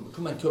Individuum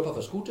tue meinem Körper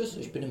was Gutes,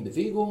 ich bin in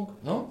Bewegung,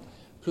 ne?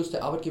 Plus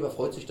der Arbeitgeber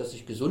freut sich, dass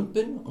ich gesund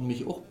bin und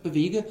mich auch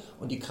bewege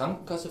und die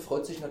Krankenkasse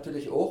freut sich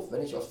natürlich auch,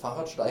 wenn ich aufs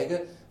Fahrrad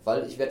steige,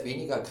 weil ich werde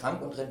weniger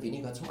krank und renne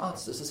weniger zum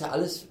Arzt. Das ist ja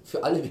alles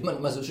für alle, wie man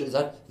immer so schön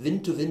sagt,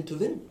 Win to Win to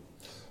Win.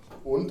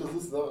 Und das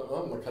ist,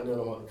 man kann ja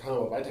noch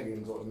mal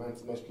weitergehen. So, ich meine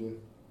zum Beispiel,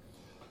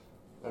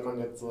 wenn man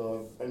jetzt,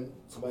 wenn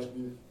zum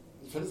Beispiel,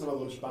 ich finde es aber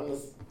so ein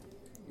spannendes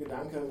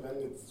Gedanke,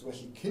 wenn jetzt zum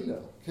Beispiel Kinder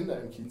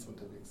im Kiez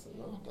unterwegs sind.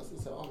 Ne? Das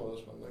ist ja auch mal so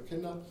spannend.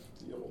 Kinder,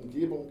 die ihre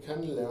Umgebung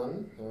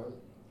kennenlernen, ja,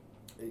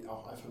 die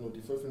auch einfach nur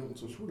die 5 Minuten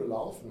zur Schule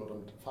laufen oder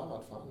mit dem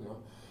Fahrrad fahren, ja,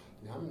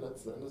 die haben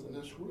letzten Endes in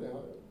der Schule,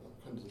 ja,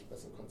 können sich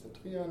besser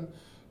konzentrieren,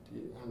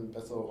 die haben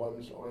bessere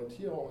räumliche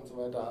Orientierung und so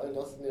weiter. All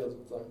das sind ja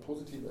sozusagen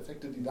positive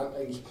Effekte, die dann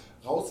eigentlich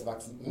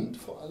rauswachsen. Und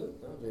vor allem,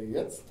 ja, wer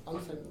jetzt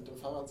anfängt mit dem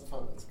Fahrrad zu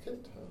fahren als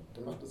Kind, ja,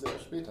 der macht das ja auch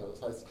später.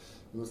 Das heißt,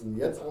 wir müssen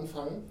jetzt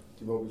anfangen,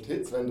 die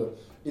Mobilitätswende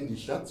in die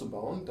Stadt zu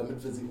bauen,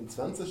 damit wir sie in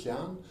 20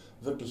 Jahren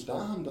wirklich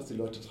da haben, dass die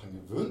Leute daran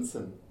gewöhnt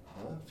sind.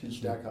 Ja, viel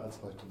stärker als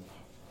heute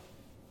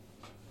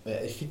noch.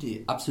 Ich finde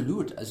die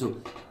absolut. Also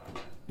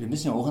wir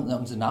müssen ja auch an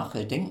unsere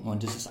Nachwelt denken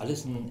und das ist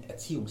alles ein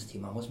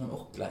Erziehungsthema, muss man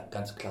auch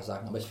ganz klar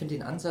sagen. Aber ich finde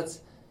den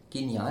Ansatz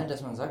genial,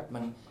 dass man sagt,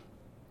 man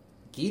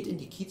geht in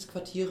die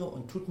Kiezquartiere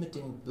und tut mit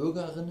den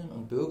Bürgerinnen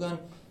und Bürgern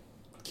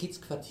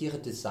Kiezquartiere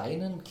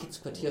designen,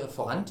 Kiezquartiere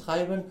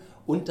vorantreiben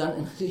und dann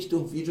in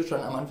Richtung, wie du schon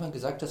am Anfang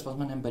gesagt hast, was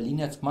man in Berlin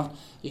jetzt macht,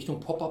 Richtung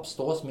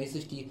Pop-Up-Stores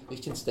mäßig die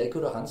richtigen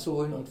Stakeholder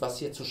ranzuholen und was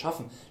hier zu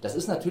schaffen. Das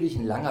ist natürlich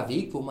ein langer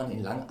Weg, wo man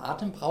einen langen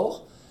Atem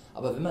braucht,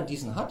 aber wenn man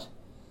diesen hat,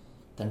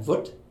 dann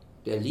wird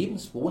der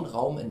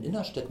Lebenswohnraum in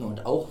Innerstädten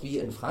und auch wie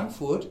in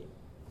Frankfurt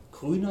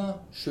grüner,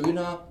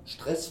 schöner,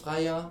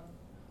 stressfreier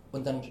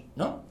und dann,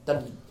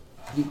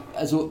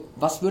 also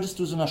was würdest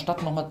du so einer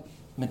Stadt nochmal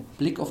mit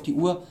Blick auf die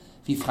Uhr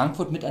wie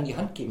Frankfurt mit an die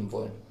Hand geben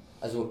wollen?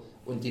 Also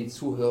und den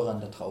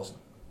Zuhörern da draußen.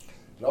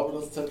 Ich glaube,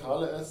 das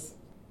Zentrale ist,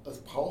 es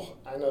braucht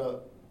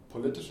eine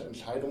politische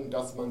Entscheidung,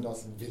 dass man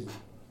das will.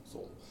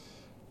 So.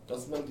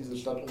 Dass man diese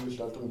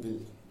Stadtumgestaltung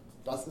will.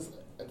 Das ist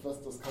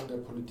etwas, das kann der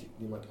Politik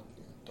niemand abnehmen.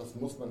 Das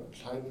muss man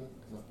entscheiden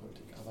in der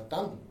Politik. Aber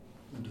dann,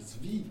 um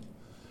das Wie,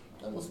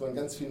 da muss man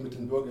ganz viel mit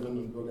den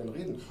Bürgerinnen und Bürgern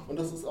reden. Und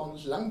das ist auch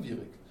nicht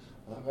langwierig.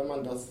 Ja, wenn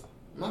man das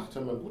macht,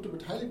 wenn man gute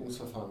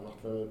Beteiligungsverfahren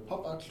macht, wenn man mit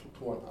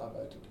Pop-Art-Strukturen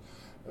arbeitet,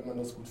 wenn man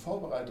das gut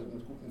vorbereitet,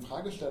 mit guten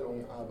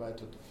Fragestellungen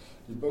arbeitet,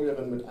 die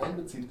Bürgerinnen mit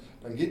einbezieht,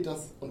 dann geht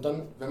das, und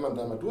dann, wenn man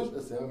da mal durch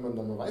ist, ja, wenn man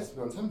da mal weiß, wie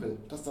man es haben will,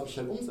 das dann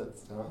schnell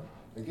umsetzt, ja,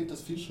 dann geht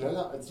das viel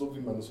schneller, als so, wie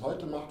man es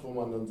heute macht, wo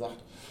man dann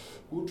sagt,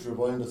 gut, wir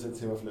wollen das jetzt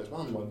hier mal vielleicht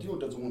machen, die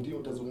Untersuchung, die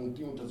Untersuchung,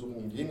 die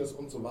Untersuchung, jenes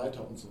und so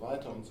weiter und so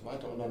weiter und so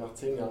weiter und dann nach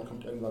 10 Jahren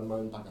kommt irgendwann mal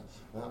ein Bagger.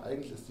 Ja,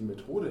 eigentlich ist die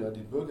Methode, ja,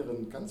 die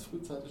Bürgerinnen ganz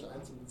frühzeitig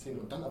einzubeziehen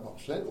und dann aber auch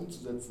schnell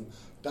umzusetzen,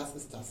 das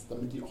ist das,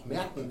 damit die auch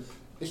merken,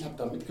 ich habe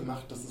da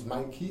mitgemacht, das ist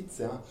mein Kiez,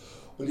 ja,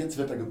 und jetzt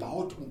wird er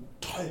gebaut und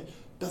toll,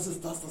 das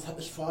ist das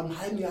habe ich vor einem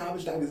halben Jahr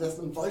da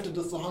gesessen und wollte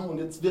das so haben und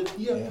jetzt wird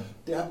hier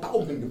der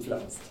Baum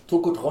hingepflanzt.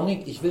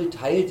 Tokotronic, ich will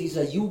Teil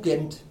dieser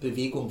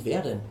Jugendbewegung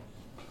werden.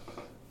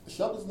 Ich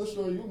glaube, es ist nicht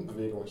nur eine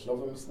Jugendbewegung. Ich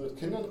glaube, wir müssen mit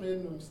Kindern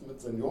reden, wir müssen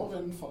mit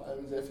Seniorinnen vor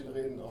allem sehr viel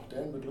reden. Auch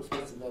deren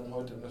Bedürfnisse werden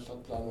heute in der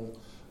Stadtplanung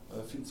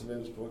viel zu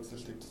wenig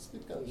berücksichtigt. Es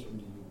geht gar nicht um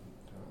die Jugend.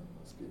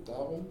 Ja. Es geht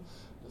darum,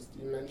 dass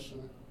die Menschen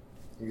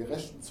einen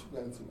gerechten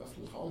Zugang zum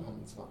öffentlichen Raum haben,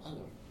 und zwar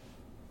alle.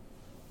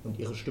 Und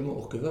ihre Stimme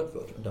auch gehört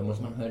wird. Und da muss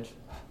man halt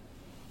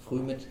früh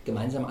mit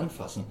gemeinsam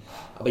anfassen.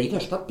 Aber jeder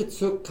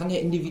Stadtbezirk kann ja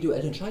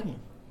individuell entscheiden.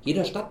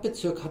 Jeder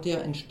Stadtbezirk hat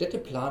ja einen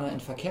Städteplaner, einen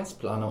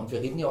Verkehrsplaner und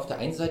wir reden ja auf der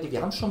einen Seite,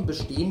 wir haben schon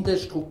bestehende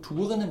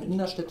Strukturen im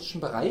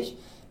innerstädtischen Bereich,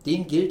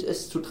 den gilt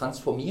es zu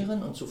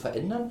transformieren und zu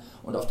verändern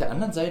und auf der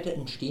anderen Seite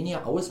entstehen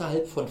ja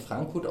außerhalb von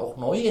Frankfurt auch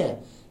neue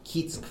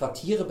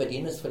Kiezquartiere, bei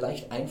denen es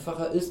vielleicht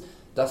einfacher ist,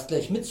 das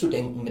gleich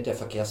mitzudenken mit der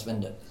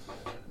Verkehrswende.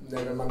 Ja,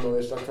 wenn man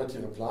neue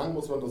Stadtquartiere plant,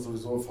 muss man das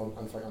sowieso von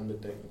Anfang an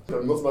mitdenken.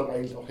 Dann muss man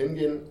eigentlich auch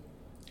hingehen,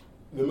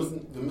 wir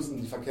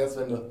müssen die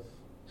Verkehrswende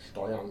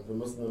steuern. Wir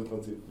müssen im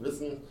Prinzip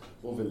wissen,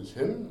 wo will ich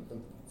hin,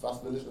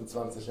 was will ich in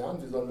 20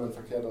 Jahren, wie soll mein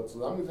Verkehr da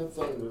zusammengesetzt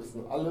sein. Wir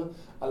wissen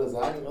alle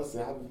sagen das,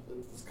 ja,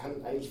 das kann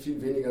eigentlich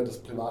viel weniger das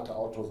private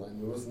Auto sein.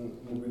 Wir müssen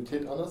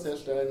Mobilität anders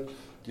herstellen.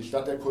 Die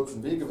Stadt der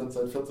kurzen Wege wird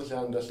seit 40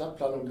 Jahren in der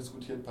Stadtplanung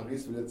diskutiert.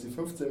 Paris will jetzt die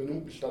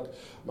 15-Minuten-Stadt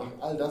machen.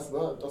 All das,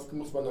 ne, das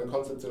muss man dann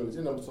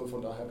konzeptionalisieren, da muss man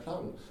von daher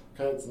planen. Man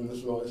kann jetzt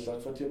nicht ein neues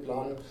Stadtquartier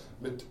planen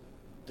mit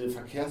dem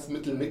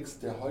Verkehrsmittelmix,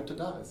 der heute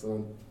da ist,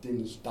 sondern den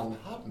ich dann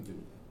haben will.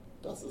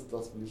 Das ist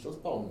das, wie ich das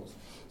bauen muss.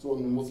 So,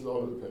 und man muss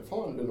auch eine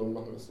ÖPNV-Anbindung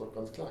machen, das ist doch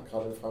ganz klar.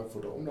 Gerade im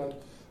Frankfurter Umland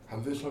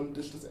haben wir schon ein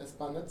dichtes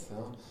S-Bahn-Netz,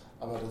 ja,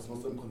 aber das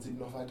muss im Prinzip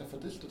noch weiter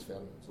verdichtet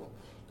werden. So,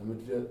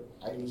 damit wir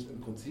eigentlich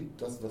im Prinzip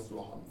das, was du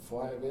auch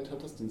vorher erwähnt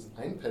hattest, dieses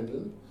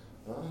Einpendeln,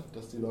 ja,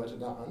 dass die Leute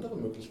da andere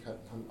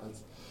Möglichkeiten haben,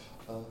 als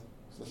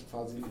sich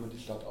quasi über die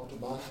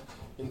Stadtautobahn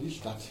in die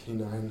Stadt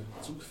hinein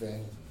zu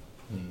quälen.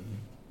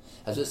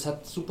 Also es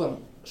hat super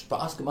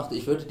Spaß gemacht.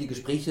 Ich würde die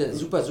Gespräche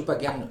super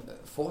gern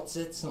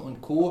fortsetzen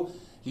und Co.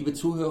 Liebe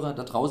Zuhörer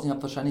da draußen, ihr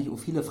habt wahrscheinlich auch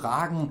viele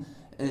Fragen,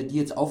 die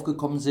jetzt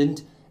aufgekommen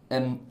sind.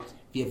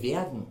 Wir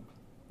werden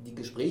die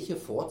Gespräche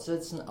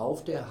fortsetzen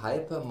auf der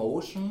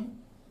Hypermotion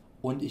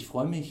und ich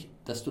freue mich,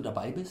 dass du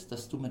dabei bist,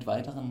 dass du mit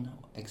weiteren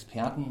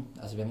Experten,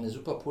 also wir haben eine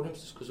super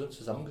Podiumsdiskussion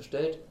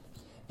zusammengestellt.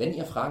 Wenn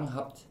ihr Fragen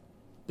habt,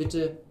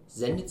 bitte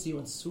sendet sie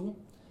uns zu.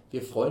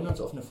 Wir freuen uns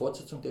auf eine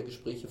Fortsetzung der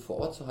Gespräche vor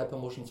Ort zur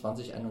Hypermotion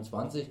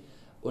 2021.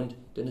 Und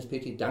Denis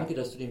Petri, danke,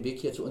 dass du den Weg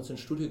hier zu uns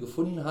ins Studio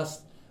gefunden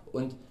hast.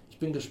 Und ich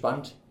bin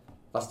gespannt,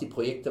 was die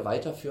Projekte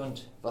weiterführen,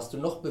 was du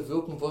noch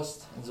bewirken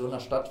wirst in so einer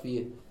Stadt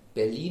wie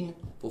Berlin,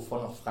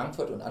 wovon auch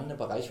Frankfurt und andere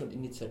Bereiche und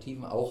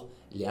Initiativen auch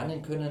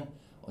lernen können.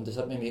 Und das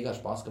hat mir mega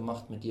Spaß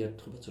gemacht, mit dir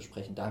drüber zu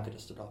sprechen. Danke,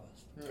 dass du da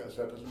warst. Ja, ich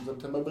werde das im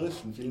September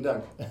berichten. Vielen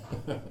Dank.